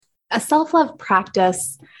a self-love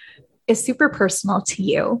practice is super personal to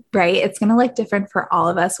you, right? It's going to look different for all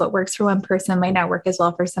of us. What works for one person might not work as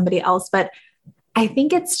well for somebody else. But I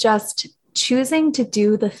think it's just choosing to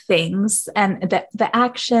do the things and the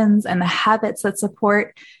actions and the habits that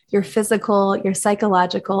support your physical, your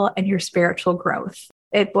psychological, and your spiritual growth.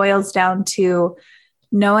 It boils down to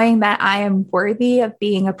knowing that I am worthy of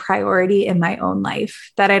being a priority in my own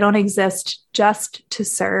life, that I don't exist just to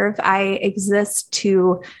serve. I exist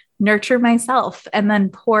to nurture myself and then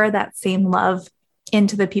pour that same love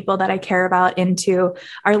into the people that I care about, into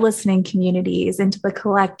our listening communities, into the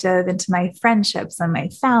collective, into my friendships and my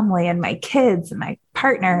family and my kids and my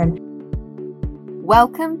partner.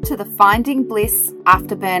 Welcome to the Finding Bliss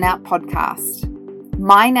After Burnout podcast.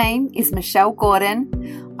 My name is Michelle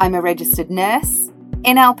Gordon. I'm a registered nurse,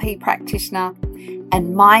 NLP practitioner,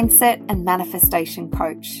 and mindset and manifestation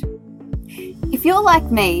coach. If you're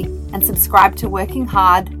like me and subscribe to working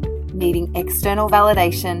hard, needing external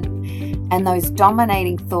validation, and those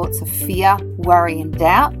dominating thoughts of fear, worry, and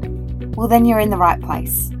doubt, well, then you're in the right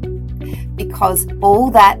place, because all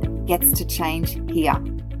that gets to change here.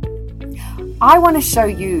 I want to show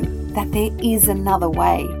you that there is another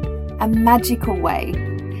way, a magical way,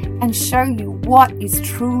 and show you what is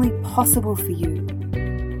truly possible for you.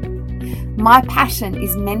 My passion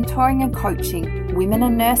is mentoring and coaching women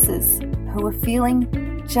and nurses who are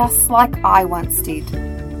feeling just like I once did,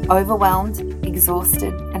 overwhelmed,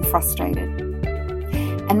 exhausted, and frustrated.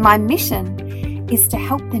 And my mission is to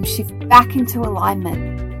help them shift back into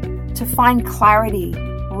alignment, to find clarity,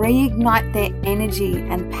 reignite their energy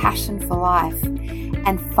and passion for life,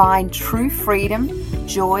 and find true freedom,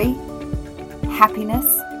 joy, happiness,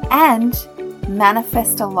 and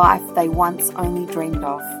manifest a life they once only dreamed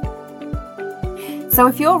of. So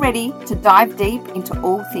if you're ready to dive deep into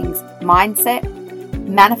all things mindset,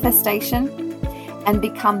 manifestation, and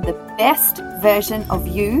become the best version of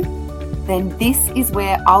you, then this is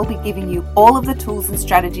where I'll be giving you all of the tools and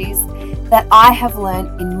strategies that I have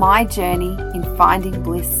learned in my journey in finding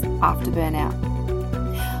bliss after burnout.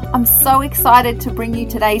 I'm so excited to bring you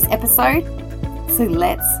today's episode, so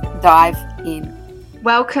let's dive in.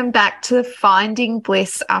 Welcome back to the Finding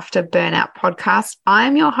Bliss After Burnout podcast.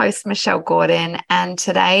 I'm your host, Michelle Gordon, and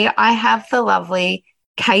today I have the lovely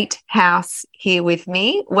Kate House here with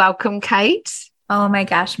me. Welcome, Kate. Oh my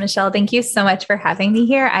gosh, Michelle, thank you so much for having me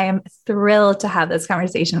here. I am thrilled to have this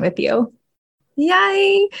conversation with you.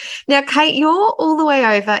 Yay. Now, Kate, you're all the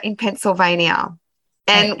way over in Pennsylvania,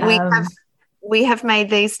 and we have made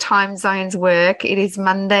these time zones work. It is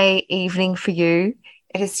Monday evening for you.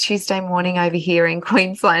 It is Tuesday morning over here in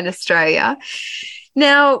Queensland, Australia.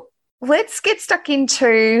 Now, let's get stuck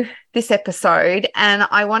into this episode, and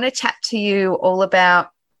I want to chat to you all about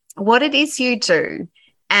what it is you do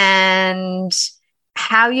and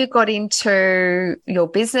how you got into your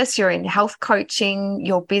business. You're in health coaching.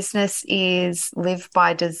 Your business is Live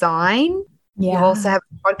by Design. Yeah. You also have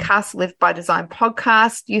a podcast, Live by Design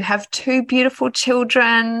podcast. You have 2 beautiful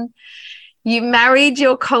children. You married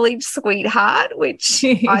your college sweetheart, which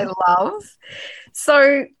I love.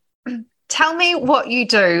 So tell me what you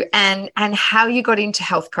do and how you got into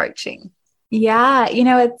health coaching. Yeah,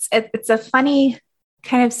 it's a funny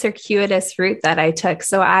kind of circuitous route that I took.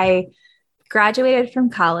 So I graduated from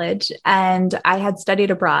college and I had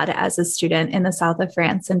studied abroad as a student in the south of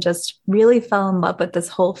France and just really fell in love with this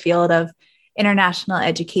whole field of international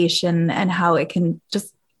education and how it can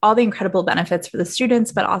just all the incredible benefits for the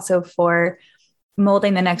students, but also for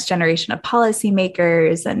molding the next generation of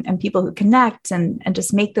policymakers and people who connect and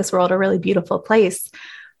just make this world a really beautiful place.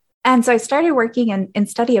 And so I started working in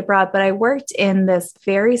study abroad, but I worked in this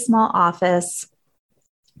very small office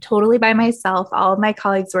totally by myself. All of my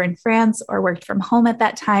colleagues were in France or worked from home at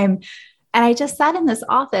that time. And I just sat in this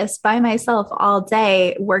office by myself all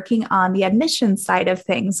day working on the admissions side of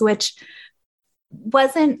things, which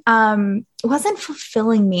wasn't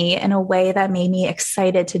fulfilling me in a way that made me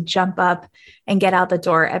excited to jump up and get out the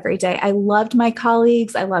door every day. I loved my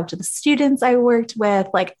colleagues. I loved the students I worked with.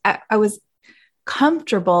 Like I was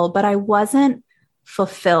comfortable, but I wasn't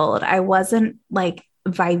fulfilled. I wasn't like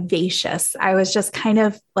vivacious. I was just kind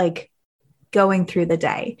of like going through the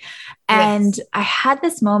day. And yes. I had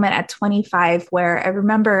this moment at 25 where I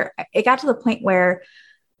remember it got to the point where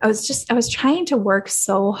I was trying to work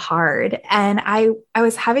so hard, and I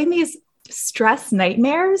was having these stress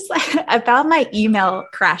nightmares about my email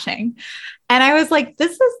crashing. And I was like,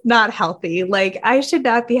 this is not healthy. Like I should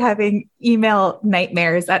not be having email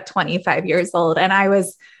nightmares at 25 years old. And I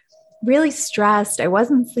was really stressed. I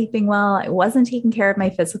wasn't sleeping well. I wasn't taking care of my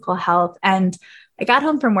physical health. And I got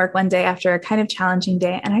home from work one day after a kind of challenging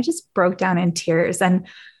day, and I just broke down in tears. And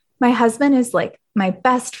my husband is like my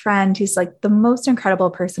best friend. He's like the most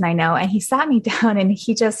incredible person I know. And he sat me down and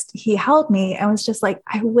he held me and was just like,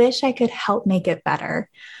 I wish I could help make it better.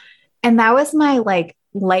 And that was my like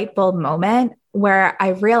light bulb moment where I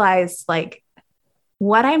realized like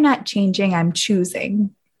what I'm not changing, I'm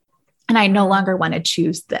choosing. And I no longer want to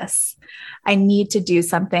choose this. I need to do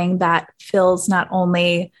something that fills not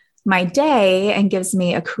only my day and gives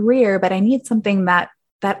me a career, but I need something that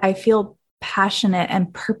I feel passionate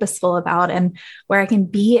and purposeful about, and where I can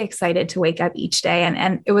be excited to wake up each day.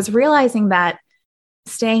 And it was realizing that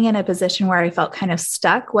staying in a position where I felt kind of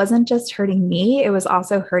stuck wasn't just hurting me, it was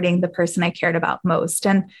also hurting the person I cared about most.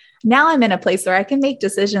 And now I'm in a place where I can make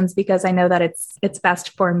decisions because I know that it's best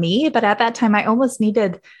for me. But at that time, I almost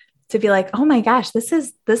needed to be like, oh my gosh, this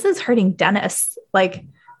is hurting Dennis. Like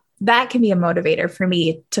that can be a motivator for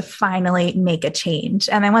me to finally make a change.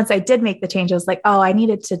 And then once I did make the change, I was like, oh, I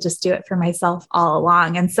needed to just do it for myself all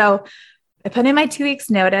along. And so I put in my 2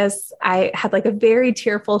 weeks notice. I had like a very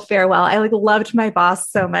tearful farewell. I like loved my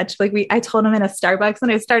boss so much. Like I told him in a Starbucks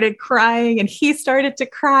and I started crying and he started to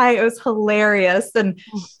cry. It was hilarious. And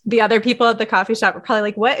the other people at the coffee shop were probably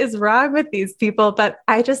like, what is wrong with these people? But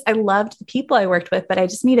I loved the people I worked with, but I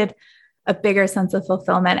just needed a bigger sense of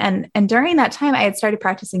fulfillment. And during that time I had started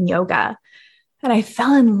practicing yoga and I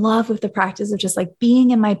fell in love with the practice of just like being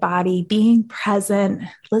in my body, being present,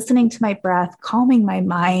 listening to my breath, calming my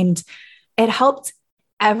mind. It helped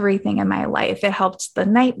everything in my life. It helped the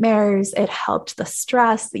nightmares. It helped the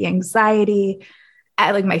stress, the anxiety.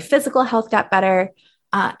 Like my physical health got better.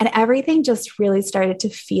 And everything just really started to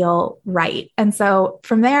feel right. And so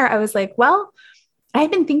from there, I was like, well,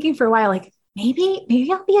 I've been thinking for a while, like, maybe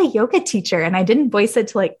I'll be a yoga teacher. And I didn't voice it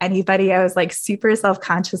to like anybody. I was like super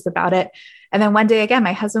self-conscious about it. And then one day again,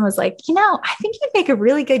 my husband was like, I think you'd make a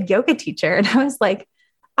really good yoga teacher. And I was like,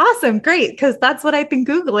 awesome, great. Cause that's what I've been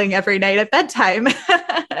Googling every night at bedtime.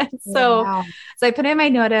 So I put in my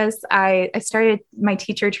notice, I started my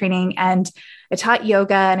teacher training and I taught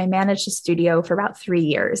yoga and I managed a studio for about 3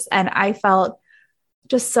 years. And I felt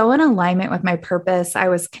just so in alignment with my purpose. I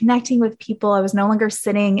was connecting with people. I was no longer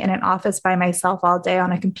sitting in an office by myself all day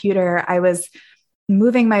on a computer. I was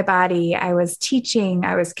moving my body. I was teaching,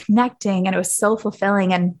 I was connecting, and it was so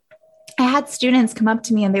fulfilling. And I had students come up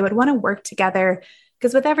to me and they would want to work together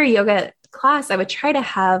because with every yoga class, I would try to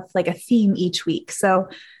have like a theme each week. So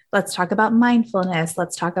let's talk about mindfulness.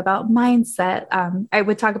 Let's talk about mindset. I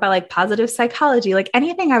would talk about like positive psychology, like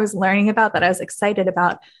anything I was learning about that I was excited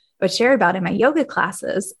about, I would share about in my yoga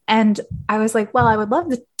classes. And I was like, well, I would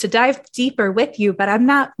love to dive deeper with you, but I'm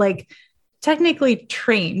not like technically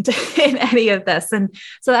trained in any of this. And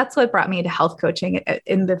so that's what brought me to health coaching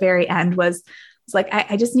in the very end was like,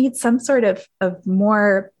 I just need some sort of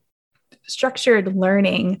more structured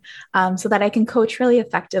learning so that I can coach really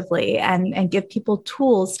effectively and give people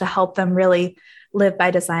tools to help them really live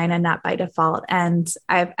by design and not by default. And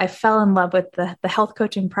I fell in love with the health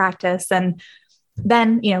coaching practice. And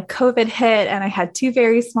then, COVID hit and I had 2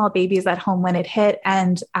 very small babies at home when it hit.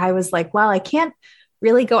 And I was like, well, I can't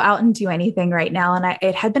really go out and do anything right now. And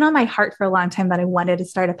it had been on my heart for a long time that I wanted to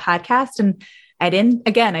start a podcast. And I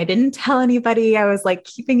didn't tell anybody. I was like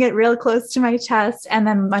keeping it real close to my chest. And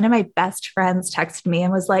then one of my best friends texted me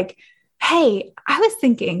and was like, hey, I was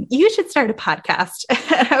thinking you should start a podcast.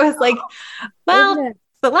 And I was like, well,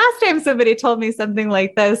 the last time somebody told me something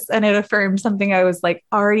like this and it affirmed something I was like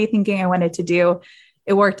already thinking I wanted to do,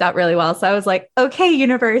 it worked out really well. So I was like, okay,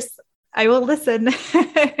 universe, I will listen.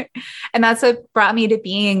 And that's what brought me to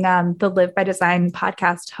being the Live by Design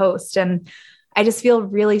podcast host. And I just feel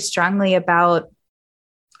really strongly about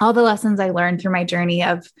all the lessons I learned through my journey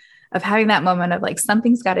of having that moment of like,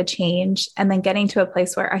 something's got to change. And then getting to a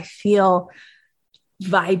place where I feel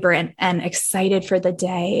vibrant and excited for the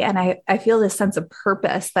day. And I feel this sense of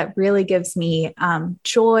purpose that really gives me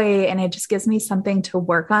joy. And it just gives me something to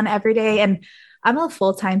work on every day. And I'm a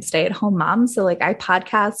full-time stay-at-home mom. So like I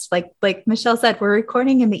podcast, like Michelle said, we're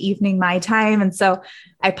recording in the evening, my time. And so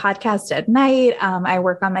I podcast at night. I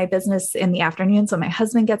work on my business in the afternoon. So my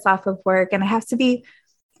husband gets off of work and I have to be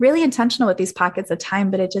really intentional with these pockets of time,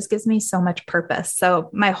 but it just gives me so much purpose. So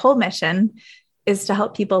my whole mission is to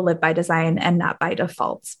help people live by design and not by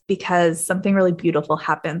default, because something really beautiful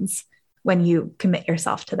happens when you commit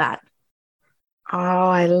yourself to that. Oh,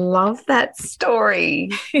 I love that story.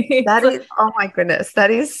 That is, oh my goodness, that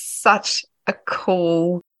is such a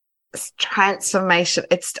cool transformation.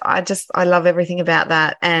 I love everything about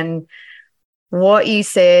that. And what you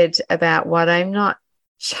said about what I'm not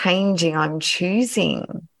changing, I'm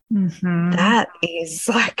choosing. Mm-hmm. That is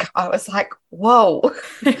like, I was like, whoa,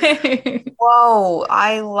 whoa,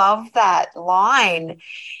 I love that line.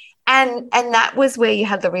 And that was where you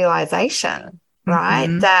had the realization, right?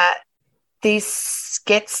 Mm-hmm. That this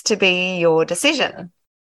gets to be your decision.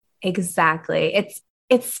 Exactly.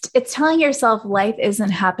 It's telling yourself life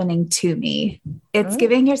isn't happening to me. It's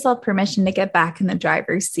giving yourself permission to get back in the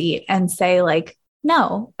driver's seat and say, like,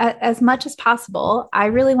 no, as much as possible, I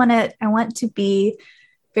want to be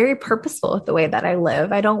very purposeful with the way that I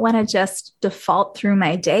live. I don't want to just default through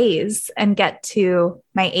my days and get to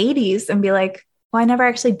my 80s and be like, well, I never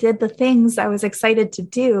actually did the things I was excited to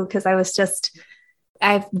do because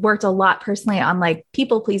I've worked a lot personally on like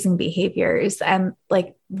people pleasing behaviors and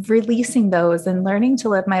like releasing those and learning to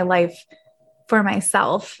live my life for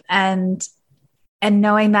myself and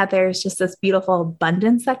knowing that there's just this beautiful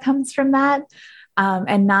abundance that comes from that.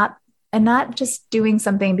 And not just doing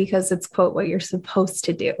something because it's quote what you're supposed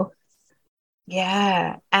to do.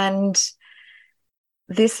 Yeah. And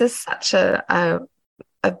this is such a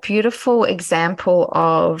beautiful example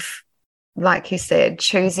of, like you said,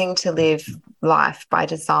 choosing to live life by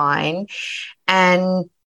design and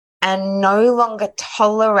no longer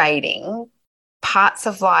tolerating parts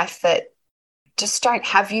of life that just don't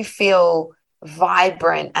have you feel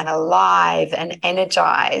vibrant and alive and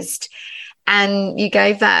energized. And you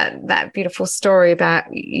gave that beautiful story about,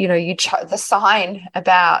 you chose the sign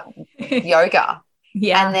about yoga.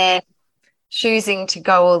 Yeah. And then choosing to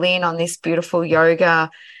go all in on this beautiful yoga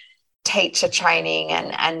teacher training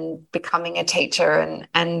and becoming a teacher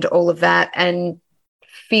and all of that and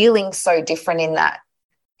feeling so different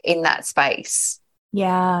in that space.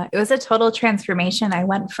 Yeah. It was a total transformation. I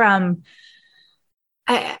went from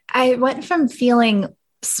feeling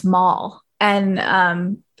small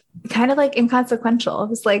and kind of like inconsequential. It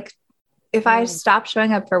was like, if I stopped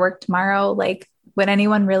showing up for work tomorrow, like, would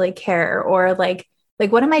anyone really care? Or like,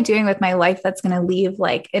 what am I doing with my life that's going to leave,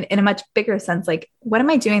 like, in a much bigger sense, like, what am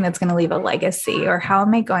I doing that's going to leave a legacy? Or how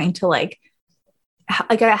am I going to like,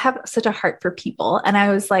 I have such a heart for people. And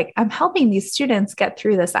I was like, I'm helping these students get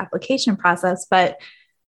through this application process, but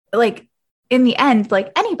like, in the end,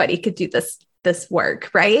 like anybody could do this work.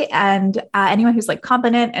 Right. And anyone who's like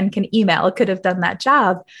competent and can email could have done that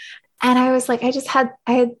job. And I was like,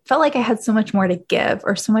 I felt like I had so much more to give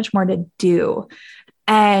or so much more to do.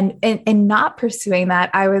 And not pursuing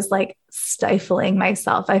that, I was like stifling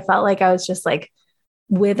myself. I felt like I was just like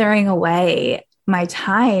withering away my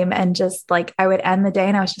time. And just like, I would end the day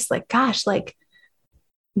and I was just like, gosh, like,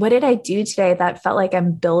 what did I do today that felt like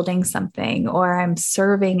I'm building something or I'm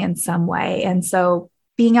serving in some way? And so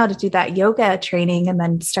being able to do that yoga training and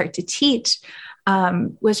then start to teach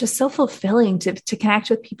was just so fulfilling to connect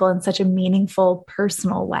with people in such a meaningful,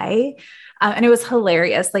 personal way. And it was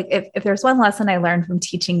hilarious. Like if there's one lesson I learned from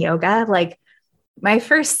teaching yoga, like my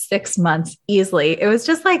first 6 months easily, it was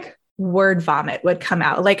just like word vomit would come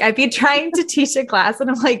out. Like I'd be trying to teach a class and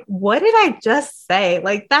I'm like, what did I just say?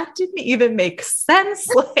 Like that didn't even make sense.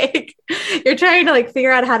 Like you're trying to like figure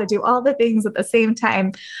out how to do all the things at the same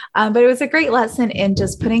time. But it was a great lesson in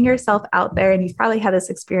just putting yourself out there. And you've probably had this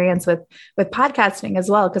experience with podcasting as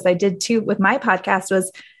well. Cause I did too with my podcast.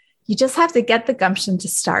 Was you just have to get the gumption to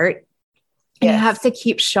start. And you have to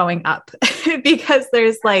keep showing up because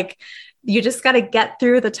there's like, you just got to get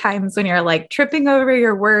through the times when you're like tripping over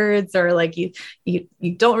your words or like you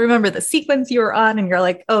don't remember the sequence you were on and you're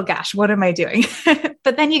like, oh gosh, what am I doing?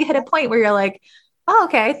 But then you hit a point where you're like, oh,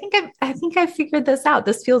 okay, I think I figured this out.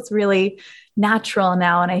 This feels really natural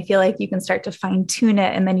now. And I feel like you can start to fine tune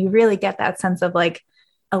it. And then you really get that sense of like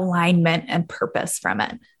alignment and purpose from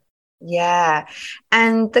it. Yeah.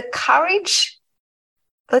 And the courage,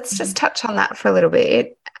 let's just touch on that for a little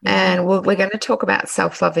bit. And we're going to talk about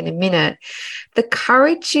self-love in a minute. The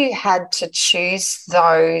courage you had to choose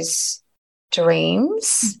those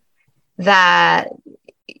dreams that,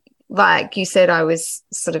 like you said, I was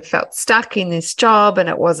sort of felt stuck in this job and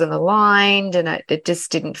it wasn't aligned and it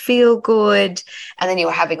just didn't feel good. And then you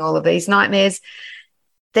were having all of these nightmares.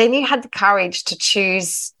 Then you had the courage to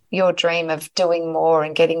choose your dream of doing more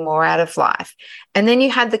and getting more out of life. And then you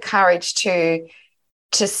had the courage to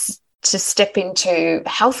step into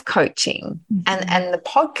health coaching and the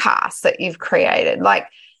podcast that you've created. Like,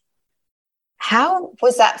 how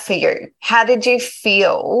was that for you? How did you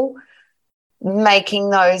feel making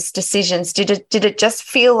those decisions? Did it just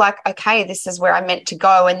feel like, okay, this is where I meant to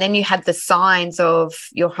go? And then you had the signs of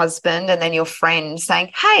your husband and then your friend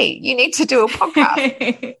saying, hey, you need to do a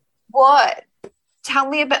podcast. What? Tell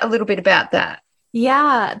me a little bit about that.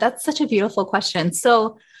 Yeah, that's such a beautiful question.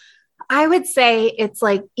 So I would say it's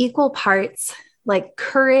like equal parts, like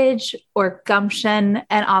courage or gumption,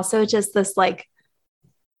 and also just this like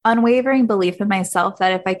unwavering belief in myself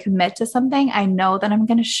that if I commit to something, I know that I'm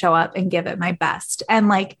going to show up and give it my best. And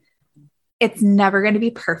like it's never going to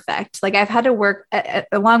be perfect. Like I've had to work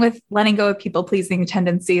along with letting go of people pleasing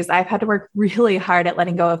tendencies. I've had to work really hard at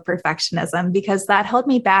letting go of perfectionism because that held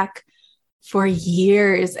me back for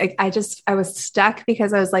years. I was stuck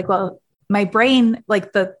because I was like, well, my brain,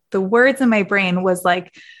 like the words in my brain was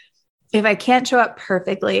like, if I can't show up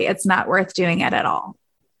perfectly, it's not worth doing it at all,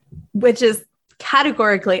 which is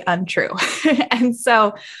categorically untrue. And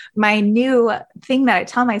so my new thing that I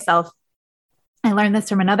tell myself, I learned this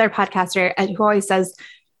from another podcaster who always says,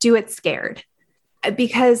 do it scared.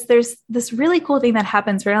 Because there's this really cool thing that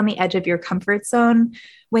happens right on the edge of your comfort zone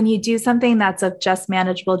when you do something that's of just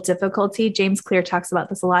manageable difficulty. James Clear talks about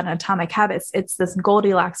this a lot in Atomic Habits. It's this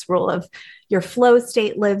Goldilocks rule of your flow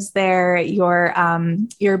state lives there, your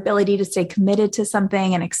ability to stay committed to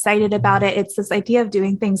something and excited about it. It's this idea of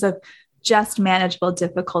doing things of just manageable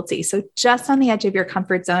difficulty. So just on the edge of your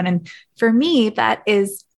comfort zone. And for me, that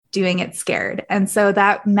is doing it scared. And so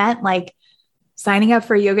that meant like signing up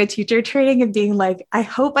for yoga teacher training and being like, I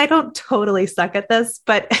hope I don't totally suck at this,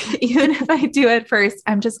 but even if I do it first,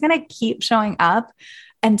 I'm just going to keep showing up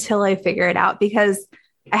until I figure it out, because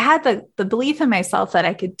I had the belief in myself that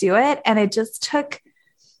I could do it. And it just took,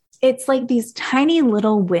 it's like these tiny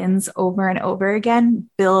little wins over and over again,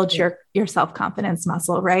 build your self-confidence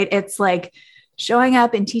muscle, right? It's like showing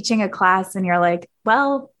up and teaching a class and you're like,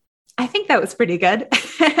 well, I think that was pretty good.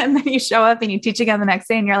 And then you show up and you teach again the next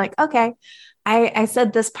day and you're like, okay, I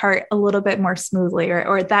said this part a little bit more smoothly,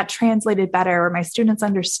 or that translated better, or my students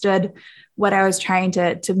understood what I was trying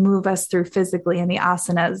to move us through physically in the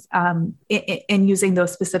asanas in using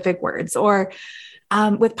those specific words. Or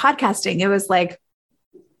with podcasting, it was like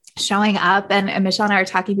showing up, and Michelle and I were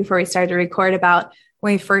talking before we started to record about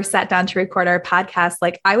when we first sat down to record our podcast.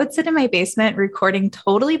 Like I would sit in my basement recording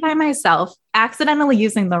totally by myself, accidentally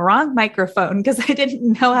using the wrong microphone because I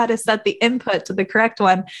didn't know how to set the input to the correct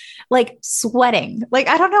one, like sweating. Like,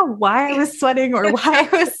 I don't know why I was sweating or why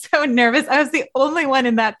I was so nervous. I was the only one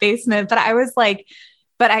in that basement, but I was like,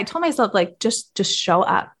 but I told myself like, just show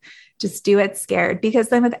up, just do it scared. Because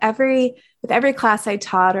then with every class I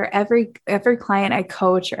taught, or every client I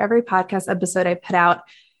coach, or every podcast episode I put out,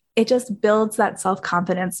 it just builds that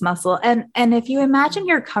self-confidence muscle. And if you imagine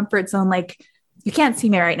your comfort zone, like you can't see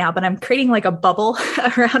me right now, but I'm creating like a bubble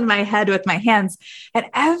around my head with my hands. And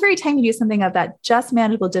every time you do something of that just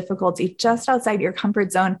manageable difficulty, just outside your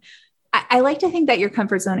comfort zone, I like to think that your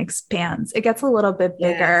comfort zone expands. It gets a little bit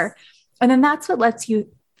bigger. Yes. And then that's what lets you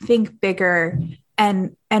think bigger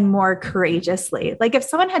and more courageously. Like if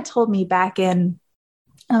someone had told me back in,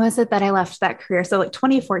 when was it that I left that career? So like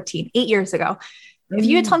 2014, 8 years ago. If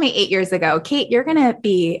you had told me 8 years ago, Kate, you're going to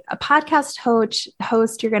be a podcast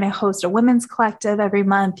host, you're going to host a women's collective every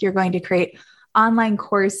month, you're going to create online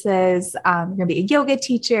courses, you're going to be a yoga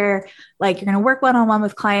teacher, like you're going to work one-on-one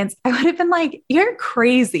with clients, I would have been like, you're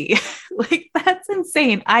crazy. Like, that's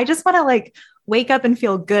insane. I just want to like wake up and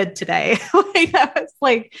feel good today. Like that was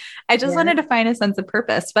like, I just wanted to find a sense of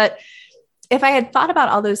purpose. But if I had thought about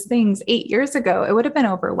all those things 8 years ago, it would have been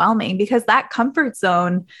overwhelming, because that comfort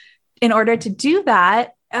zone, in order to do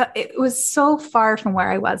that, it was so far from where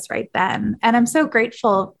I was right then. And I'm so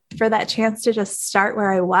grateful for that chance to just start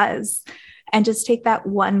where I was and just take that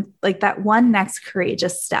one next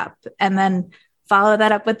courageous step, and then follow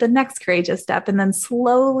that up with the next courageous step. And then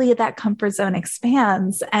slowly that comfort zone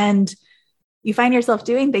expands and you find yourself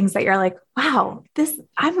doing things that you're like, wow,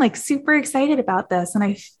 I'm like super excited about this. And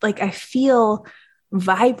I feel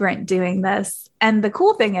vibrant doing this. And the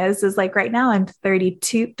cool thing is like right now I'm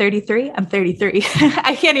 33. I'm 33.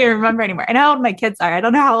 I can't even remember anymore. I know how old my kids are. I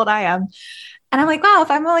don't know how old I am. And I'm like, wow, if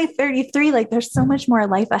I'm only 33, like there's so much more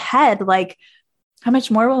life ahead. Like how much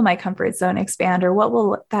more will my comfort zone expand, or what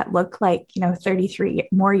will that look like, 33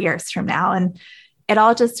 more years from now? And it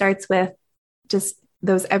all just starts with just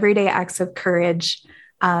those everyday acts of courage,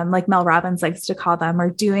 like Mel Robbins likes to call them, or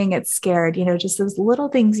doing it scared, just those little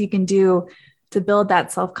things you can do to build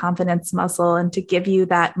that self-confidence muscle and to give you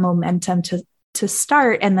that momentum to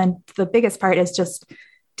start. And then the biggest part is just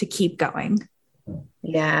to keep going.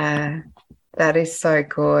 Yeah, that is so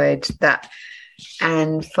good.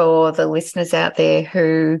 And for the listeners out there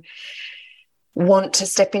who want to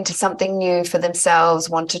step into something new for themselves,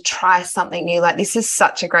 want to try something new, like this is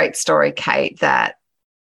such a great story, Kate, that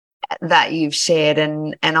you've shared,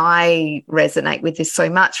 and I resonate with this so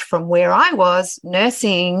much, from where I was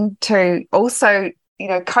nursing to also,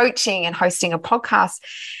 coaching and hosting a podcast.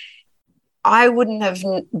 I wouldn't have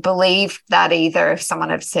believed that either if someone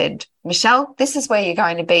had said, Michelle, this is where you're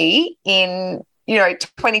going to be in,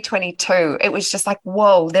 2022. It was just like,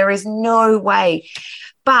 whoa, there is no way.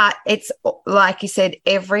 But it's like you said,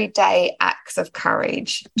 everyday acts of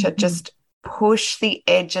courage to just push the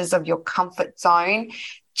edges of your comfort zone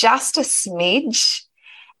just a smidge.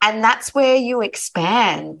 And that's where you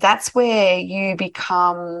expand. That's where you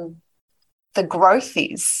become, the growth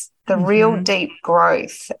is, the real deep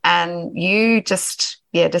growth. And you just,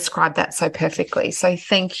 describe that so perfectly. So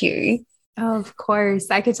thank you. Oh, of course.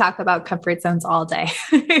 I could talk about comfort zones all day.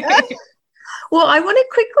 Well, I want to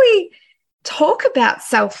quickly talk about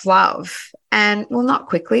self-love. And well, not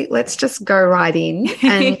quickly, let's just go right in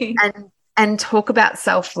and talk about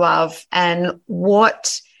self-love and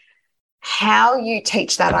how you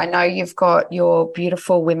teach that. I know you've got your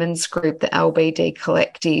beautiful women's group, the LBD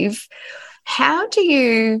Collective. How do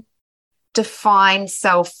you define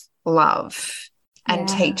self-love and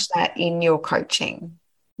teach that in your coaching?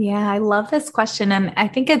 Yeah, I love this question. And I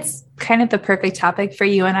think it's kind of the perfect topic for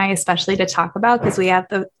you and I, especially to talk about, because we have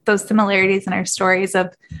those similarities in our stories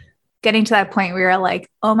of getting to that point where you're like,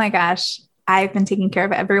 oh my gosh, I've been taking care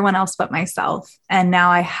of everyone else but myself. And now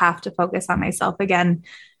I have to focus on myself again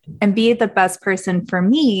and be the best person for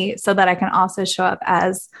me so that I can also show up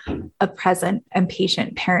as a present and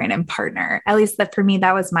patient parent and partner. At least that for me,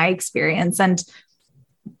 that was my experience. And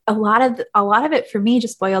a lot of it for me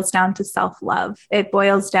just boils down to self-love. It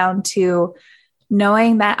boils down to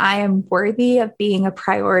knowing that I am worthy of being a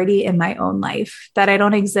priority in my own life, that I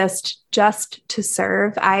don't exist just to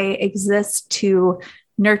serve. I exist to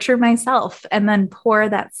nurture myself and then pour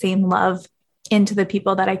that same love into the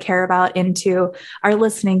people that I care about, into our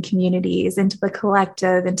listening communities, into the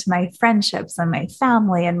collective, into my friendships and my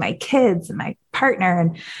family and my kids and my partner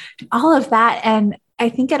and all of that. And I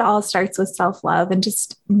think it all starts with self-love and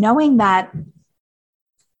just knowing that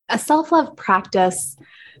a self-love practice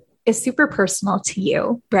is super personal to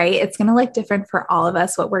you, right? It's going to look different for all of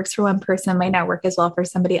us. What works for one person might not work as well for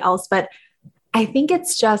somebody else. But I think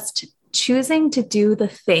it's just choosing to do the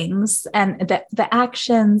things and the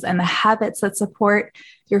actions and the habits that support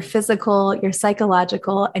your physical, your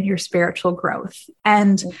psychological, and your spiritual growth.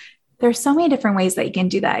 And there's so many different ways that you can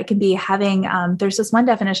do that. It can be having, there's this one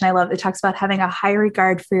definition I love that talks about having a high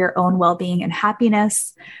regard for your own well-being and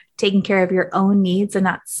happiness, taking care of your own needs and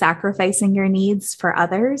not sacrificing your needs for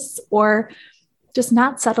others, or just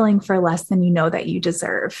not settling for less than you know that you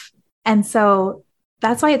deserve. And so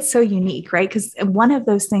that's why it's so unique, right? Because one of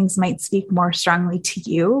those things might speak more strongly to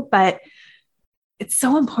you, but it's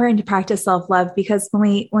so important to practice self-love because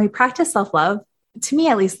when we practice self-love, to me,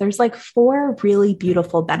 at least, there's like 4 really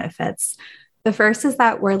beautiful benefits. The first is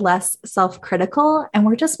that we're less self-critical and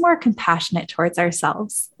we're just more compassionate towards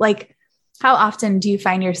ourselves. Like, how often do you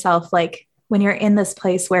find yourself like when you're in this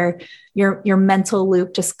place where your mental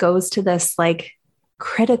loop just goes to this like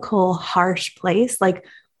critical, harsh place? Like,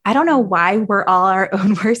 I don't know why we're all our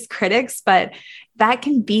own worst critics, but that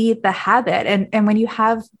can be the habit. And when you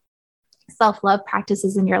have self-love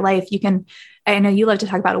practices in your life, you can, I know you love to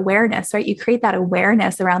talk about awareness, right? You create that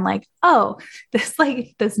awareness around like, oh,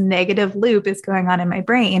 this negative loop is going on in my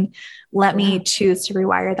brain. Let me choose to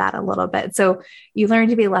rewire that a little bit. So you learn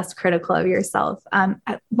to be less critical of yourself.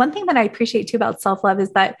 One thing that I appreciate too about self-love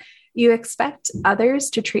is that you expect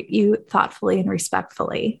others to treat you thoughtfully and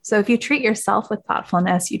respectfully. So if you treat yourself with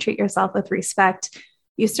thoughtfulness, you treat yourself with respect,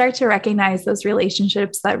 you start to recognize those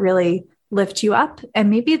relationships that really lift you up, and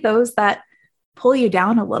maybe those that pull you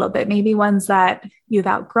down a little bit, maybe ones that you've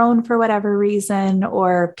outgrown for whatever reason,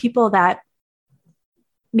 or people that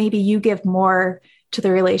maybe you give more to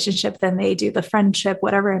the relationship than they do, the friendship,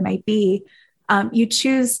 whatever it might be. You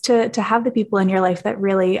choose to have the people in your life that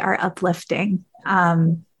really are uplifting.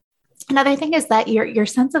 Another thing is that your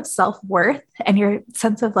sense of self-worth and your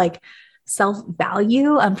sense of like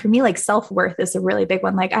self-value. For me, like self-worth is a really big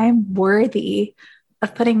one. Like I am worthy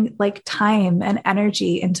of putting like time and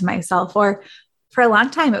energy into myself. Or for a long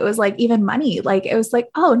time, it was like even money. Like it was like,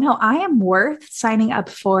 oh no, I am worth signing up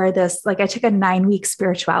for this. Like I took a 9-week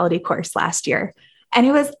spirituality course last year and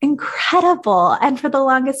it was incredible. And for the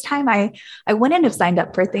longest time, I wouldn't have signed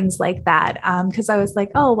up for things like that because I was like,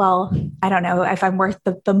 oh, well, I don't know if I'm worth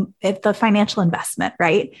the financial investment,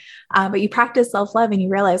 right? But you practice self-love and you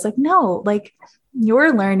realize like, no, like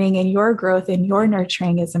your learning and your growth and your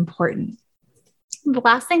nurturing is important. The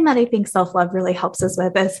last thing that I think self-love really helps us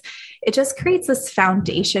with is it just creates this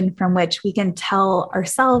foundation from which we can tell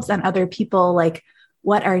ourselves and other people like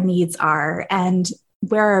what our needs are and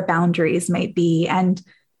where our boundaries might be. And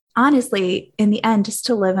honestly, in the end, just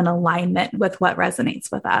to live in alignment with what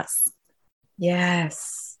resonates with us.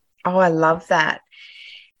 Yes. Oh, I love that.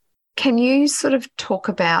 Can you sort of talk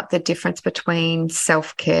about the difference between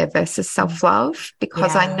self-care versus self-love?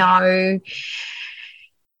 Because I know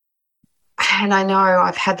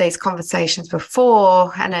I've had these conversations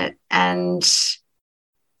before and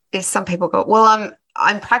is some people go, well,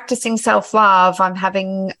 I'm practicing self-love, I'm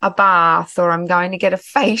having a bath, or I'm going to get a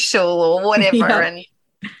facial or whatever. Yeah.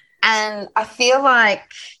 And I feel like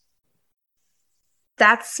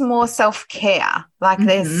that's more self-care. Like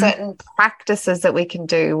there's certain practices that we can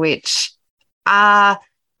do which are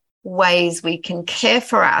ways we can care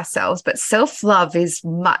for ourselves, but self-love is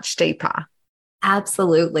much deeper.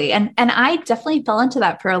 Absolutely. And I definitely fell into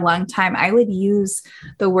that for a long time. I would use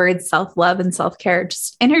the words self-love and self-care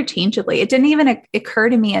just interchangeably. It didn't even occur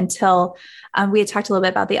to me until we had talked a little bit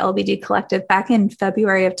about the LBD Collective back in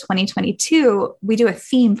February of 2022. We do a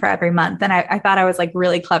theme for every month. And I thought I was like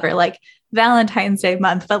really clever, like Valentine's Day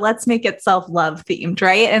month, but let's make it self-love themed,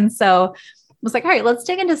 right? And so I was like, all right, let's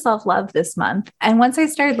dig into self-love this month. And once I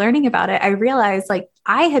started learning about it, I realized like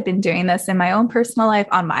I had been doing this in my own personal life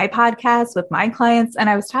on my podcast with my clients. And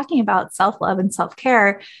I was talking about self-love and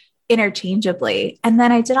self-care interchangeably. And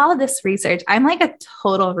then I did all of this research. I'm like a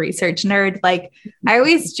total research nerd. Like I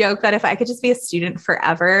always joke that if I could just be a student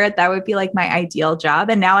forever, that would be like my ideal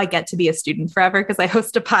job. And now I get to be a student forever because I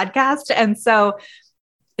host a podcast. And so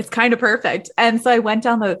it's kind of perfect. And so I went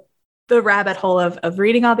down the rabbit hole of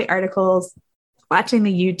reading all the articles, watching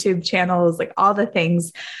the YouTube channels, like all the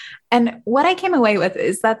things. And what I came away with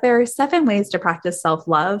is that there are 7 ways to practice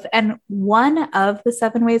self-love. And one of the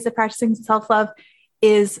 7 ways of practicing self-love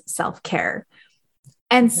is self-care.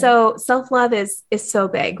 And so self-love is so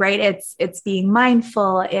big, right? It's being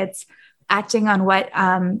mindful. It's acting on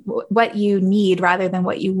what you need rather than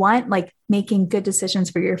what you want, like making good decisions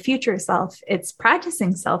for your future self. It's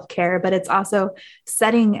practicing self-care, but it's also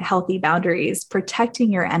setting healthy boundaries,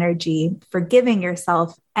 protecting your energy, forgiving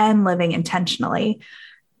yourself, and living intentionally.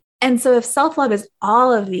 And so if self-love is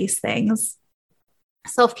all of these things,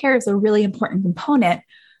 self-care is a really important component,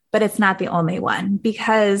 but it's not the only one,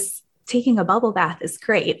 because taking a bubble bath is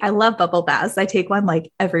great. I love bubble baths. I take one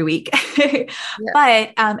like every week,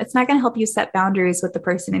 but it's not going to help you set boundaries with the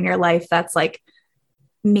person in your life that's like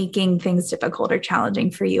making things difficult or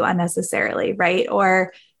challenging for you unnecessarily, right?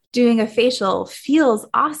 Or doing a facial feels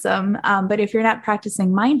awesome. But if you're not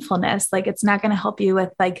practicing mindfulness, like it's not going to help you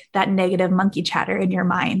with like that negative monkey chatter in your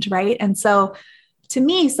mind, right? And so to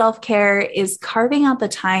me, self-care is carving out the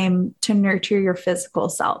time to nurture your physical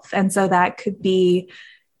self. And so that could be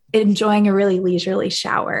enjoying a really leisurely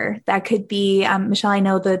shower. That could be, Michelle, I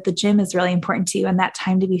know that the gym is really important to you, and that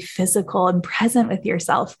time to be physical and present with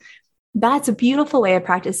yourself. That's a beautiful way of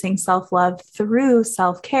practicing self-love through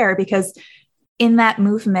self-care, because in that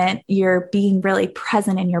movement, you're being really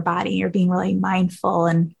present in your body. You're being really mindful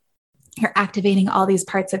and you're activating all these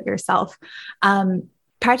parts of yourself.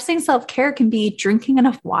 Practicing self-care can be drinking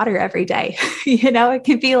enough water every day. It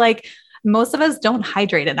can be like, most of us don't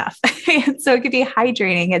hydrate enough. And so it could be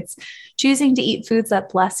hydrating. It's choosing to eat foods that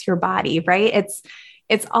bless your body, right?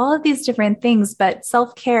 It's all of these different things, but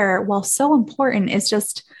self-care, while so important, is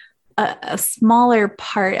just a smaller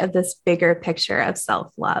part of this bigger picture of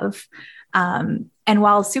self-love. And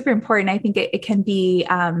while super important, I think it can be,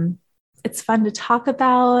 it's fun to talk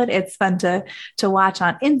about. It's fun to watch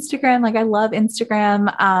on Instagram. Like I love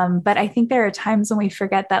Instagram. But I think there are times when we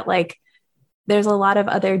forget that like, there's a lot of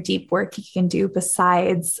other deep work you can do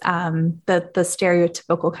besides the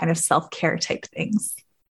stereotypical kind of self-care type things.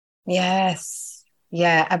 Yes.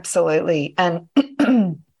 Yeah, absolutely. And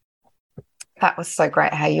that was so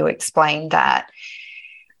great how you explained that.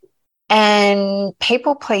 And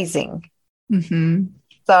people pleasing. Mm-hmm.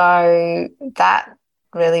 So that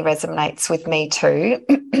really resonates with me too.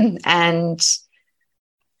 And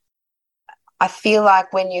I feel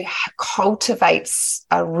like when you cultivate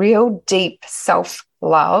a real deep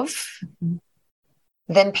self-love,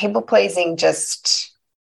 then people-pleasing just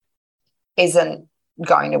isn't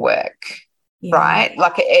going to work, right?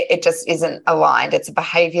 Like it just isn't aligned. It's a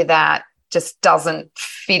behavior that just doesn't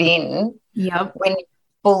fit in. Yep. When you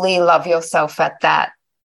fully love yourself at that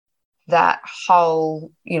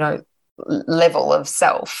whole, level of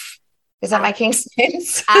self. Is that making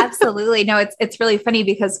sense? Absolutely. No, it's really funny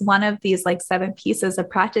because one of these like 7 pieces of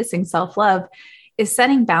practicing self-love is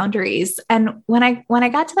setting boundaries. And when I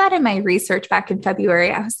got to that in my research back in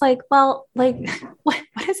February, I was like, well, like what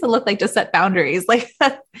does it look like to set boundaries? Like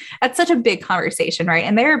that's such a big conversation, right?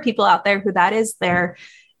 And there are people out there who that is their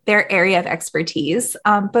area of expertise.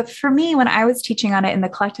 But for me, when I was teaching on it in the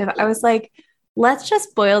collective, I was like, let's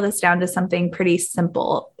just boil this down to something pretty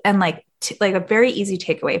simple and like a very easy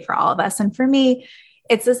takeaway for all of us. And for me,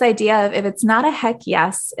 it's this idea of if it's not a heck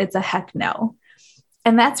yes, it's a heck no.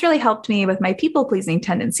 And that's really helped me with my people-pleasing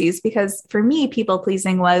tendencies, because for me,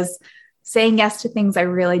 people-pleasing was saying yes to things I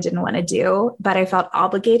really didn't want to do, but I felt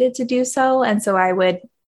obligated to do so. And so I would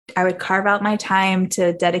I would carve out my time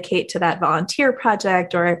to dedicate to that volunteer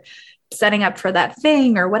project or setting up for that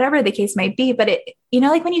thing or whatever the case might be. But it,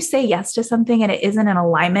 like when you say yes to something and it isn't in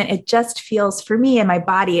alignment, it just feels, for me and my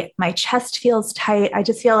body, my chest feels tight. I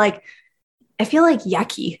just feel like,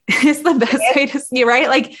 yucky is the best way to see, right?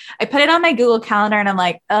 Like I put it on my Google Calendar and I'm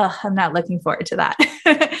like, oh, I'm not looking forward to that.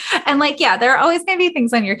 And like, yeah, there are always going to be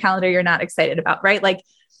things on your calendar you're not excited about, right? Like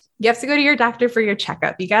you have to go to your doctor for your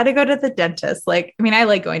checkup. You got to go to the dentist. Like, I mean, I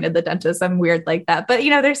like going to the dentist. I'm weird like that, but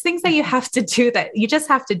there's things that you have to do that you just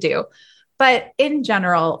have to do. But in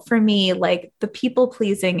general, for me, like the people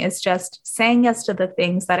pleasing is just saying yes to the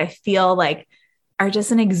things that I feel like are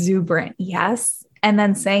just an exuberant yes. And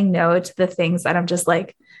then saying no to the things that I'm just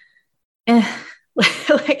like,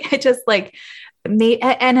 like I just like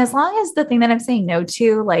and as long as the thing that I'm saying no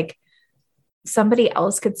to, like somebody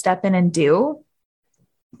else could step in and do,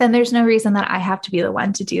 then there's no reason that I have to be the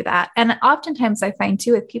one to do that. And oftentimes I find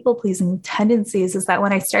too with people pleasing tendencies is that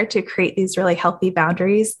when I start to create these really healthy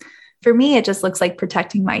boundaries, for me, it just looks like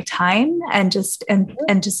protecting my time and just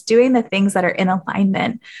doing the things that are in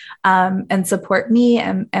alignment and support me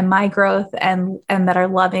and my growth and that are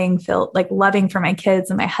loving for my kids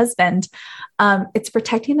and my husband. It's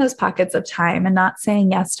protecting those pockets of time and not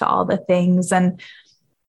saying yes to all the things and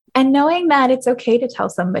knowing that it's okay to tell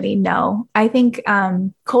somebody no. I think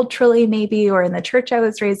culturally maybe, or in the church I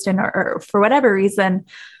was raised in, or for whatever reason,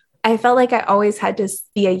 I felt like I always had to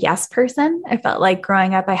be a yes person. I felt like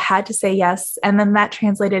growing up, I had to say yes. And then that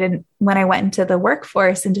translated in when I went into the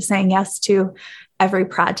workforce into saying yes to every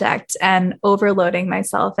project and overloading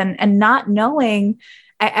myself and not knowing,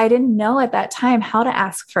 I didn't know at that time how to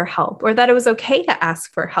ask for help or that it was okay to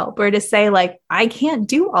ask for help or to say like, I can't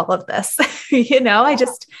do all of this. I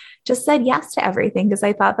just said yes to everything because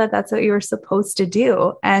I thought that that's what you were supposed to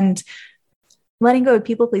do. And letting go of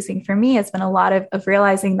people pleasing for me has been a lot of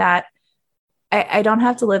realizing that I don't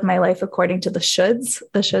have to live my life according to the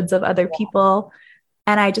shoulds of other people.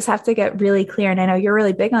 And I just have to get really clear. And I know you're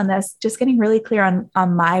really big on this, just getting really clear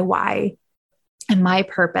on my why and my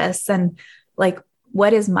purpose and like,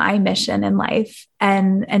 what is my mission in life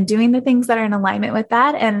and doing the things that are in alignment with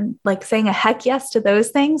that. And like saying a heck yes to those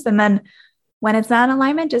things. And then when it's not in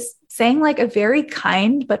alignment, just saying like a very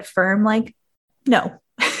kind, but firm, like, no.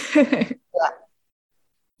 Yeah.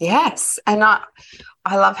 Yes. And I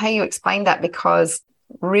love how you explained that because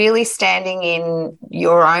really standing in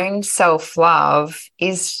your own self-love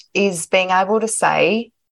is being able to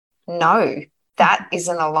say, no, that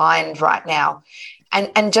isn't aligned right now.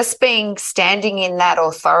 And just standing in that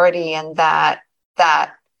authority and that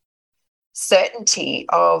certainty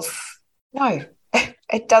of, no,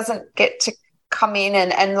 it doesn't get to come in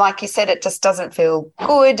and like you said, it just doesn't feel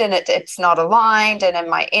good and it's not aligned and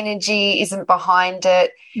my energy isn't behind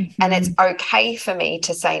it. Mm-hmm. And it's okay for me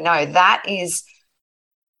to say no. That is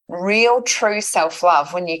real, true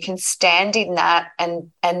self-love when you can stand in that and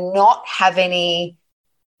not have any,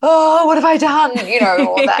 oh, what have I done?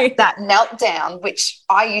 Or that meltdown, which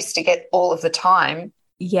I used to get all of the time.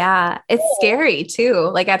 Yeah, it's scary too.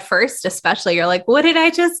 Like at first, especially, you're like, what did I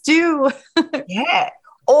just do? Yeah.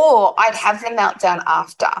 Or I'd have the meltdown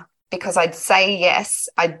after because I'd say yes,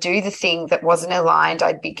 I'd do the thing that wasn't aligned,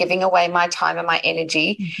 I'd be giving away my time and my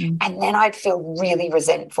energy, mm-hmm. and then I'd feel really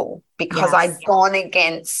resentful because I'd gone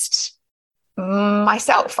against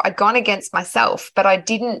myself. I'd gone against myself, but I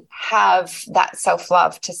didn't have that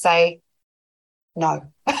self-love to say no.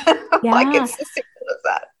 Yeah. Like it's as simple as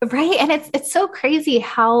that. Right. And it's so crazy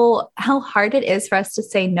how hard it is for us to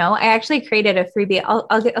say no. I actually created a freebie.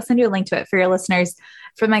 I'll send you a link to it for your listeners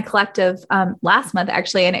for my collective last month,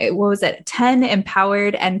 actually. And what was it? 10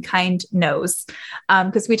 empowered and kind no's.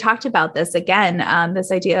 Because we talked about this again,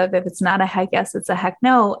 this idea of if it's not a heck yes, it's a heck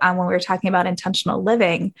no. When we were talking about intentional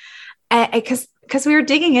living, because we were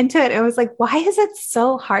digging into it, it was like, why is it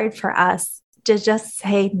so hard for us to just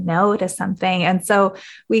say no to something? And so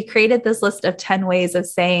we created this list of 10 ways of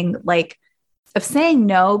saying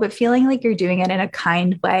no, but feeling like you're doing it in a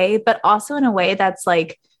kind way, but also in a way that's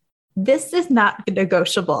like, this is not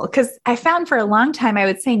negotiable. Because I found for a long time, I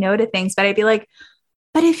would say no to things, but I'd be like,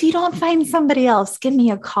 but if you don't find somebody else, give me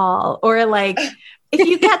a call. Or like, if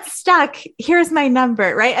you get stuck, here's my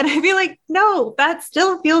number. Right. And I'd be like, no, that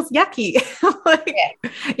still feels yucky.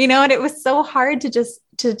 And it was so hard to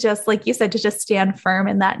just, like you said, to just stand firm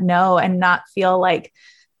in that no and not feel like,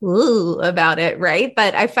 ooh, about it. Right.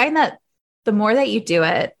 But I find that the more that you do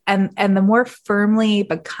it and the more firmly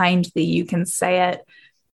but kindly you can say it,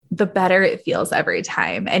 the better it feels every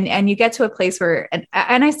time. And you get to a place where, and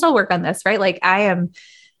I still work on this, right? Like I am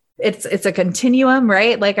it's a continuum,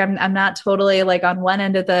 right? Like I'm not totally like on one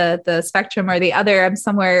end of the spectrum or the other. I'm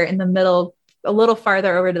somewhere in the middle, a little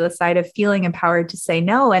farther over to the side of feeling empowered to say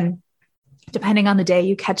no. And depending on the day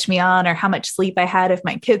you catch me on, or how much sleep I had, if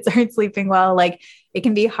my kids aren't sleeping well, like it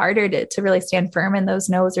can be harder to really stand firm in those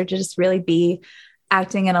no's, or to just really be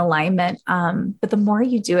acting in alignment. But the more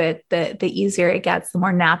you do it, the easier it gets, the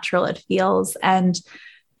more natural it feels. And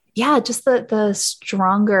yeah, just the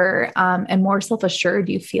stronger and more self-assured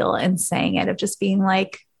you feel in saying it, of just being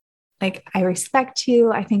like, I respect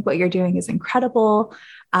you. I think what you're doing is incredible.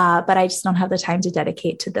 But I just don't have the time to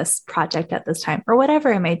dedicate to this project at this time, or whatever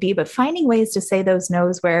it might be. But finding ways to say those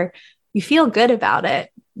no's where you feel good about it.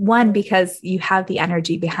 One, because you have the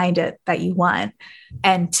energy behind it that you want.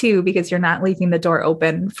 And two, because you're not leaving the door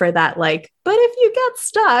open for that, like, but if you get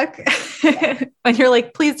stuck, and you're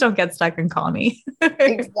like, please don't get stuck and call me.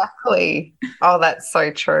 Exactly. Oh, that's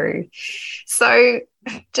so true. So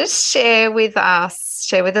just share with us,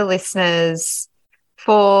 share with the listeners,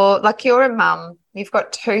 for like, you're a mum, you've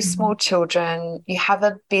got two small children, you have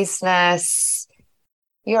a business,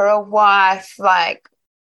 you're a wife, like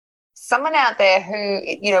someone out there who,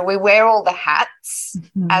 you know, we wear all the hats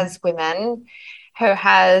as women, who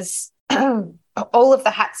has all of the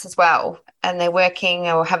hats as well, and they're working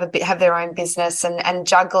or have their own business and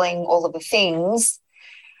juggling all of the things.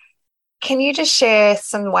 Can you just share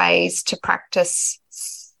some ways to practice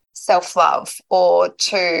self-love, or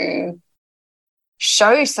to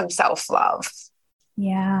show some self-love?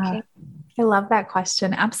 Yeah, okay. I love that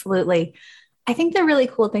question. Absolutely. I think the really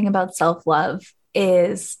cool thing about self-love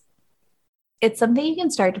is it's something you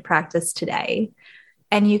can start to practice today,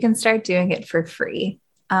 and you can start doing it for free.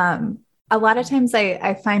 A lot of times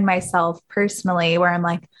I find myself personally where I'm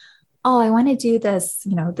like, oh, I want to do this,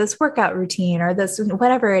 you know, this workout routine or this,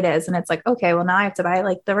 whatever it is. And it's like, okay, well now I have to buy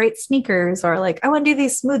like the right sneakers, or like, I want to do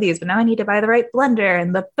these smoothies, but now I need to buy the right blender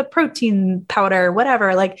and the protein powder,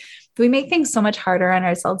 whatever. Like we make things so much harder on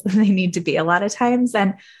ourselves than they need to be a lot of times.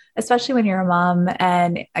 And especially when you're a mom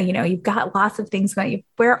and, you know, you've got lots of things going, you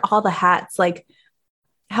wear all the hats, like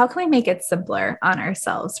how can we make it simpler on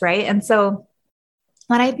ourselves? Right. And so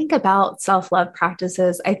when I think about self-love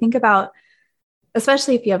practices, I think about,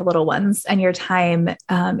 especially if you have little ones and your time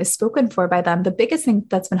is spoken for by them, the biggest thing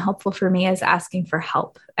that's been helpful for me is asking for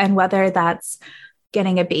help. And whether that's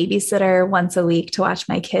getting a babysitter once a week to watch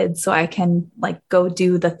my kids so I can like go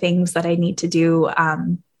do the things that I need to do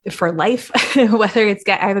for life, whether it's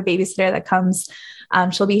I have a babysitter that comes,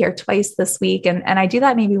 she'll be here twice this week. And I do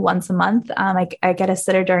that maybe once a month. I get a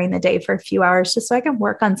sitter during the day for a few hours just so I can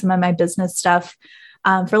work on some of my business stuff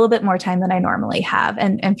for a little bit more time than I normally have.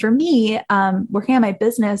 And for me, working on my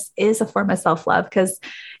business is a form of self-love, because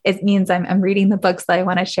it means I'm reading the books that I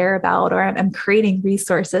want to share about, or I'm creating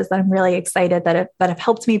resources that I'm really excited that have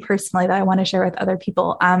helped me personally that I want to share with other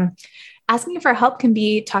people. Asking for help can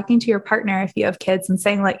be talking to your partner if you have kids and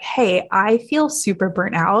saying like, hey, I feel super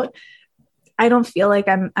burnt out. I don't feel like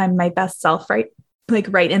I'm my best self right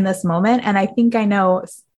in this moment. And I think I know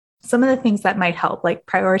some of the things that might help, like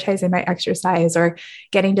prioritizing my exercise, or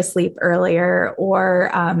getting to sleep earlier,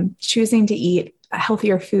 or choosing to eat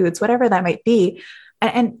healthier foods, whatever that might be.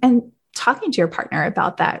 And talking to your partner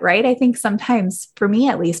about that, right? I think sometimes, for me,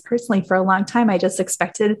 at least personally, for a long time, I just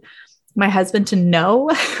expected my husband to know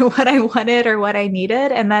what I wanted or what I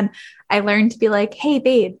needed. And then I learned to be like, hey,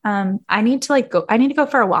 babe, I need to go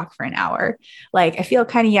for a walk for an hour. Like, I feel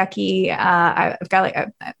kind of yucky. I've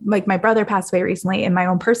got like my brother passed away recently in my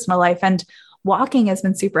own personal life, and walking has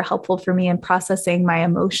been super helpful for me in processing my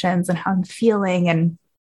emotions and how I'm feeling and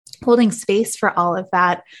holding space for all of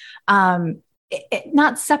that.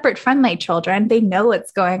 Not separate from my children. They know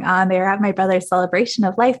what's going on. They're at my brother's celebration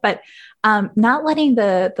of life, but not letting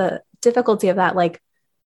the difficulty of that like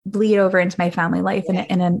bleed over into my family life in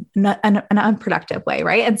an unproductive way.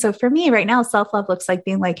 Right. And so for me right now, self-love looks like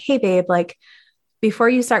being like, hey, babe, like before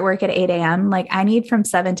you start work at 8 a.m., like I need from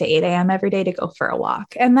 7 to 8 a.m. every day to go for a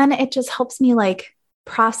walk. And then it just helps me like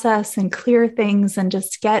process and clear things and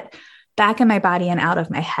just get back in my body and out of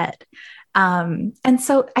my head. And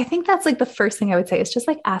so I think that's like the first thing I would say is just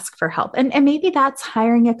like ask for help. And maybe that's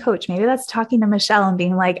hiring a coach. Maybe that's talking to Michelle and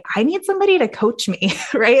being like, I need somebody to coach me,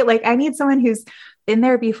 right? Like I need someone who's been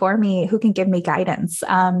there before me who can give me guidance.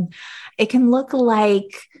 It can look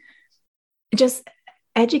like just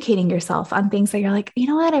educating yourself on things that you're like, you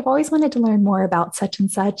know what, I've always wanted to learn more about such and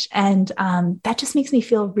such. And that just makes me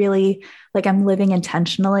feel really like I'm living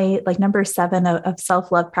intentionally. Like number 7 of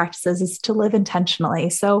self-love practices is to live intentionally.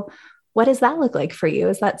 So what does that look like for you?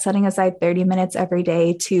 Is that setting aside 30 minutes every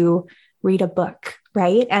day to read a book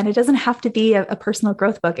right? And it doesn't have to be a personal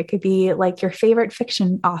growth book. It could be like your favorite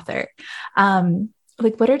fiction author.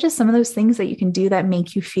 Like, what are just some of those things that you can do that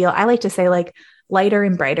make you feel, I like to say, like lighter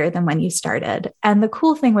and brighter than when you started? And the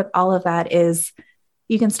cool thing with all of that is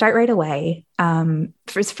you can start right away.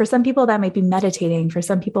 For some people, that might be meditating. For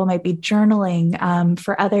some people, it might be journaling.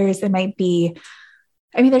 For others, it might be,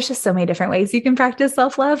 I mean, there's just so many different ways you can practice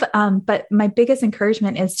self-love. But my biggest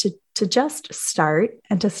encouragement is to just start,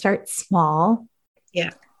 and to start small.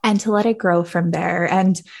 Yeah. And to let it grow from there.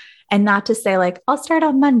 And not to say like, I'll start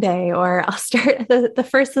on Monday, or I'll start the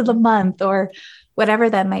first of the month, or whatever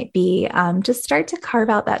that might be. Just start to carve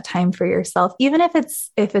out that time for yourself, even if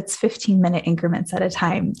it's 15-minute increments at a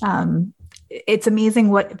time. It's amazing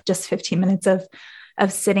what just 15 minutes of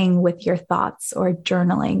sitting with your thoughts or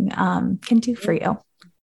journaling can do for you.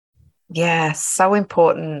 Yeah, so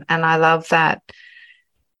important. And I love that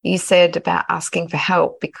you said about asking for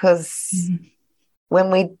help, because when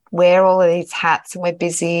we wear all of these hats and we're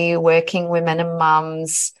busy working women and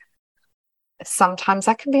mums, sometimes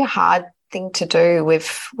that can be a hard thing to do.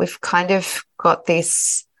 We've kind of got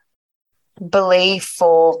this belief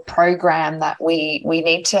or program that we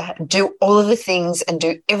need to do all of the things and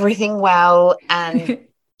do everything well and do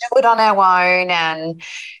it on our own and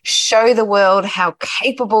show the world how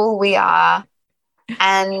capable we are.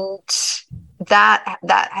 And that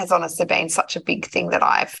has honestly been such a big thing that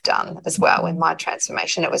I've done as well in my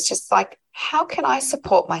transformation. It was just like, how can I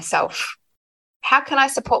support myself? How can I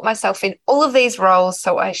support myself in all of these roles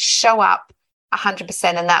so I show up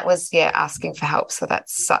 100%? And that was, asking for help. So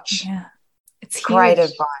that's such it's great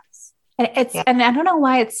huge advice. And and I don't know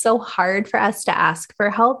why it's so hard for us to ask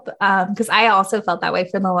for help. Because I also felt that way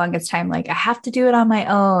for the longest time. Like, I have to do it on my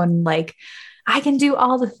own. Like, I can do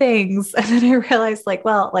all the things. And then I realized like,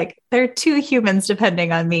 well, like there are two humans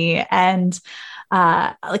depending on me, and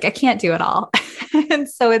like I can't do it all. And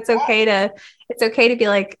so it's okay to be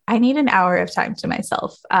like, I need an hour of time to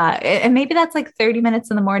myself. And maybe that's like 30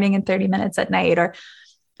 minutes in the morning and 30 minutes at night, or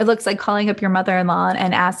it looks like calling up your mother-in-law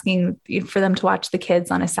and asking for them to watch the kids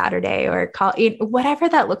on a Saturday, or whatever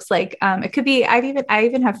that looks like. It could be, I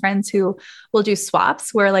even have friends who will do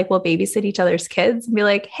swaps where like we'll babysit each other's kids and be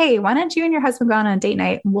like, hey, why don't you and your husband go on a date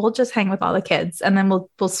night? And we'll just hang with all the kids. And then we'll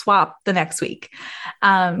swap the next week.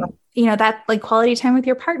 That like quality time with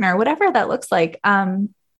your partner, whatever that looks like.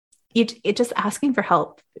 It just asking for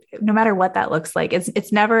help, no matter what that looks like.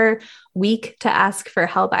 It's never weak to ask for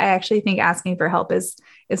help. I actually think asking for help is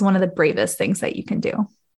one of the bravest things that you can do.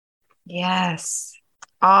 Yes.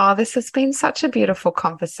 Oh, this has been such a beautiful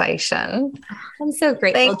conversation. I'm so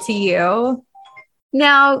grateful to you.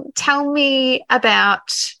 Now, tell me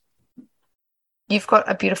about, you've got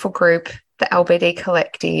a beautiful group, the LBD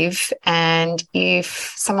Collective, and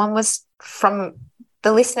if someone was from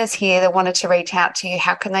the listeners here that wanted to reach out to you,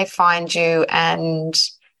 how can they find you, and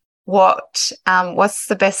what's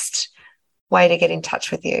the best way to get in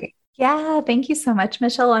touch with you? Yeah. Thank you so much,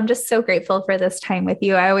 Michelle. I'm just so grateful for this time with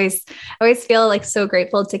you. I always feel like so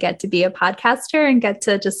grateful to get to be a podcaster and get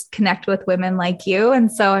to just connect with women like you.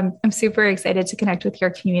 And so I'm super excited to connect with your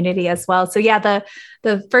community as well. So yeah,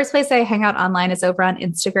 the first place I hang out online is over on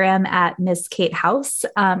Instagram at Miss Kate House.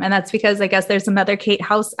 And that's because I guess there's another Kate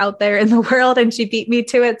House out there in the world and she beat me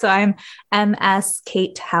to it. So I'm MS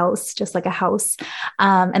Kate House, just like a house.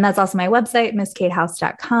 And that's also my website,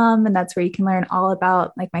 misskatehouse.com. And that's where you can learn all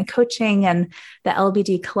about like my coaching and the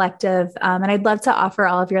LBD Collective. And I'd love to offer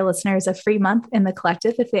all of your listeners a free month in the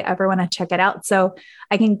collective if they ever want to check it out. So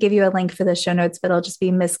I can give you a link for the show notes, but it'll just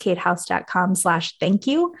be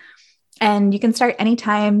misskatehouse.com/thank-you. And you can start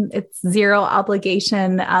anytime. It's zero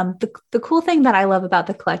obligation. The cool thing that I love about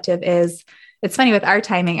the collective is it's funny with our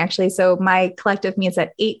timing, actually. So my collective meets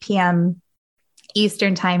at 8 p.m.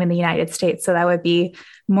 Eastern time in the United States. So that would be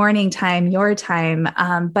morning time, your time.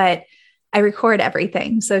 But I record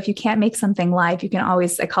everything. So if you can't make something live, you can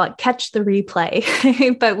always, I call it catch the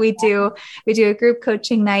replay, but we do a group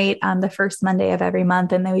coaching night on the first Monday of every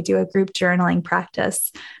month. And then we do a group journaling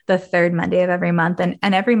practice the third Monday of every month. And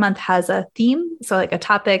every month has a theme. So like a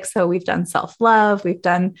topic. So we've done self-love, we've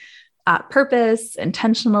done purpose,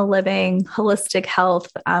 intentional living, holistic health.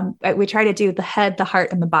 We try to do the head, the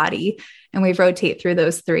heart, and the body. And we rotate through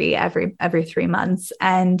those three every 3 months.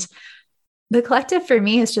 And the collective for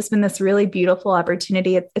me has just been this really beautiful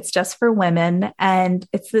opportunity. It's just for women. And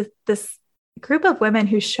it's this group of women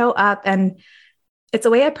who show up, and it's a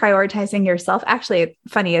way of prioritizing yourself. Actually, it's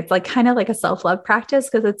funny. It's like kind of like a self-love practice,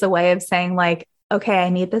 because it's a way of saying like, okay, I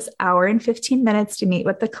need this hour and 15 minutes to meet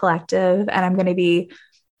with the collective, and I'm going to be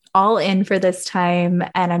all in for this time.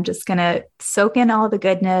 And I'm just going to soak in all the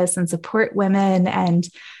goodness and support women and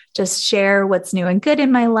just share what's new and good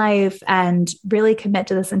in my life and really commit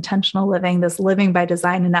to this intentional living, this living by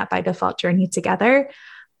design and not by default journey together.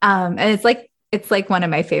 And it's like one of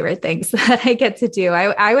my favorite things that I get to do.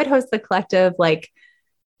 I would host the collective like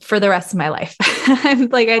for the rest of my life.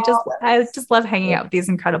 I just love hanging out with these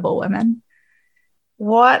incredible women.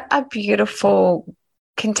 What a beautiful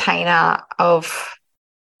container of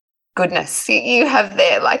goodness you have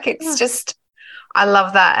there. Like it's just, I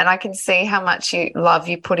love that. And I can see how much love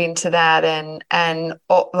you put into that and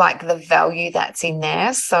like the value that's in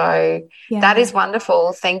there. So that is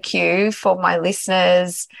wonderful. Thank you for my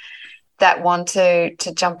listeners that want to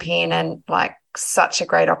jump in, and like such a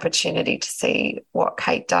great opportunity to see what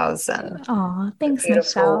Kate does. And thanks,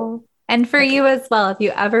 Michelle. And for you as well, if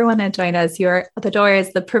you ever want to join us,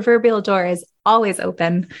 the proverbial door is always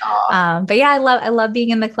open. But yeah, I love being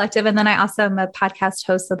in the collective. And then I also am a podcast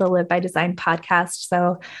host of the Live by Design podcast.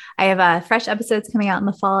 So I have fresh episodes coming out in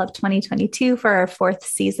the fall of 2022 for our 4th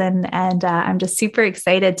season. And I'm just super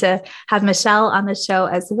excited to have Michelle on the show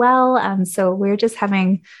as well. So we're just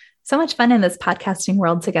having so much fun in this podcasting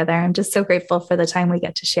world together. I'm just so grateful for the time we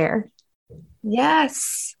get to share.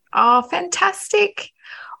 Yes. Oh, fantastic.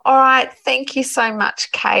 All right. Thank you so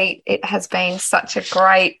much, Kate. It has been such a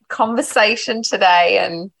great conversation today.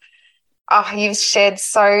 And you've shared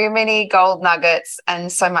so many gold nuggets and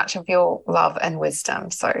so much of your love and wisdom.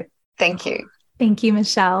 So thank you. Thank you,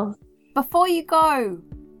 Michelle. Before you go,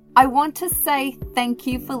 I want to say thank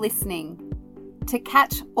you for listening. To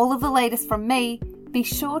catch all of the latest from me, be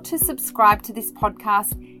sure to subscribe to this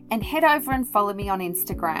podcast and head over and follow me on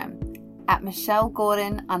Instagram at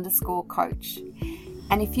MichelleGordon_coach.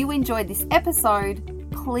 And if you enjoyed this episode,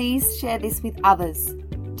 please share this with others.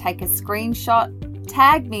 Take a screenshot,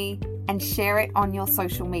 tag me, and share it on your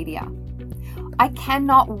social media. I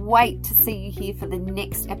cannot wait to see you here for the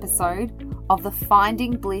next episode of the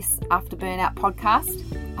Finding Bliss After Burnout podcast.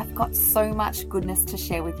 I've got so much goodness to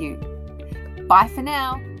share with you. Bye for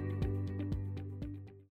now.